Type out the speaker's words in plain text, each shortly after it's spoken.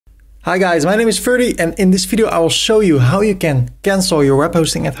Hi guys, my name is Ferdy and in this video I will show you how you can cancel your web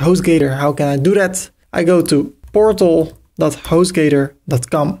hosting at Hostgator. How can I do that? I go to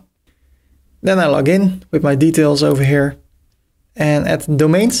portal.hostgator.com. Then I log in with my details over here, and at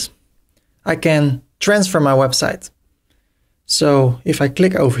domains I can transfer my website. So if I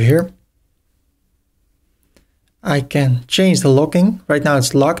click over here, I can change the locking. Right now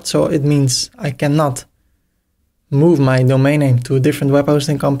it's locked, so it means I cannot move my domain name to a different web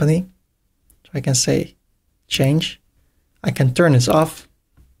hosting company. So I can say change. I can turn this off,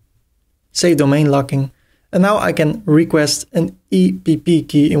 save domain locking, and now I can request an EPP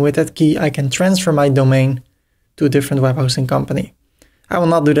key, and with that key I can transfer my domain to a different web hosting company. I will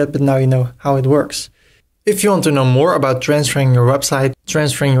not do that, but now you know how it works. If you want to know more about transferring your website,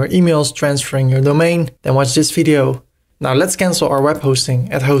 transferring your emails, transferring your domain, then watch this video. Now let's cancel our web hosting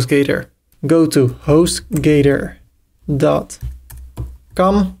at Hostgator. Go to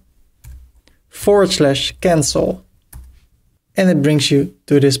hostgator.com/cancel, and it brings you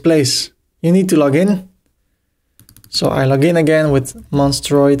to this place. You need to log in. So I log in again with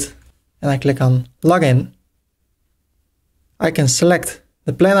Monstroid and I click on login. I can select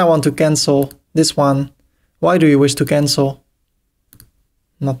the plan I want to cancel, this one. Why do you wish to cancel?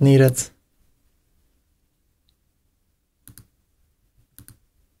 Not needed.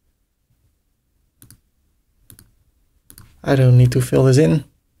 I don't need to fill this in.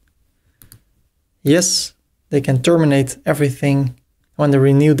 Yes, they can terminate everything when the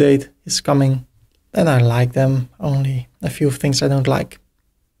renew date is coming. And I like them, only a few things I don't like.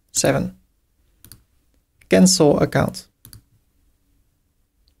 7. Cancel account.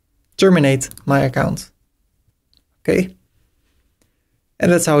 Terminate my account. Okay.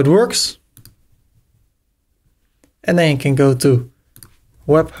 And that's how it works. And then you can go to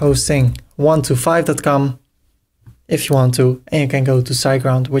webhosting125.com if you want to, and you can go to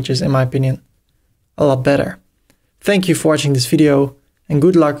SiteGround, which is, in my opinion, a lot better. Thank you for watching this video and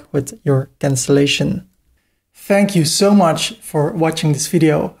good luck with your cancellation. Thank you so much for watching this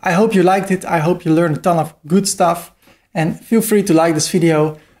video. I hope you liked it. I hope you learned a ton of good stuff, and feel free to like this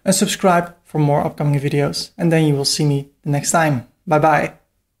video and subscribe for more upcoming videos. And then you will see me the next time. Bye bye.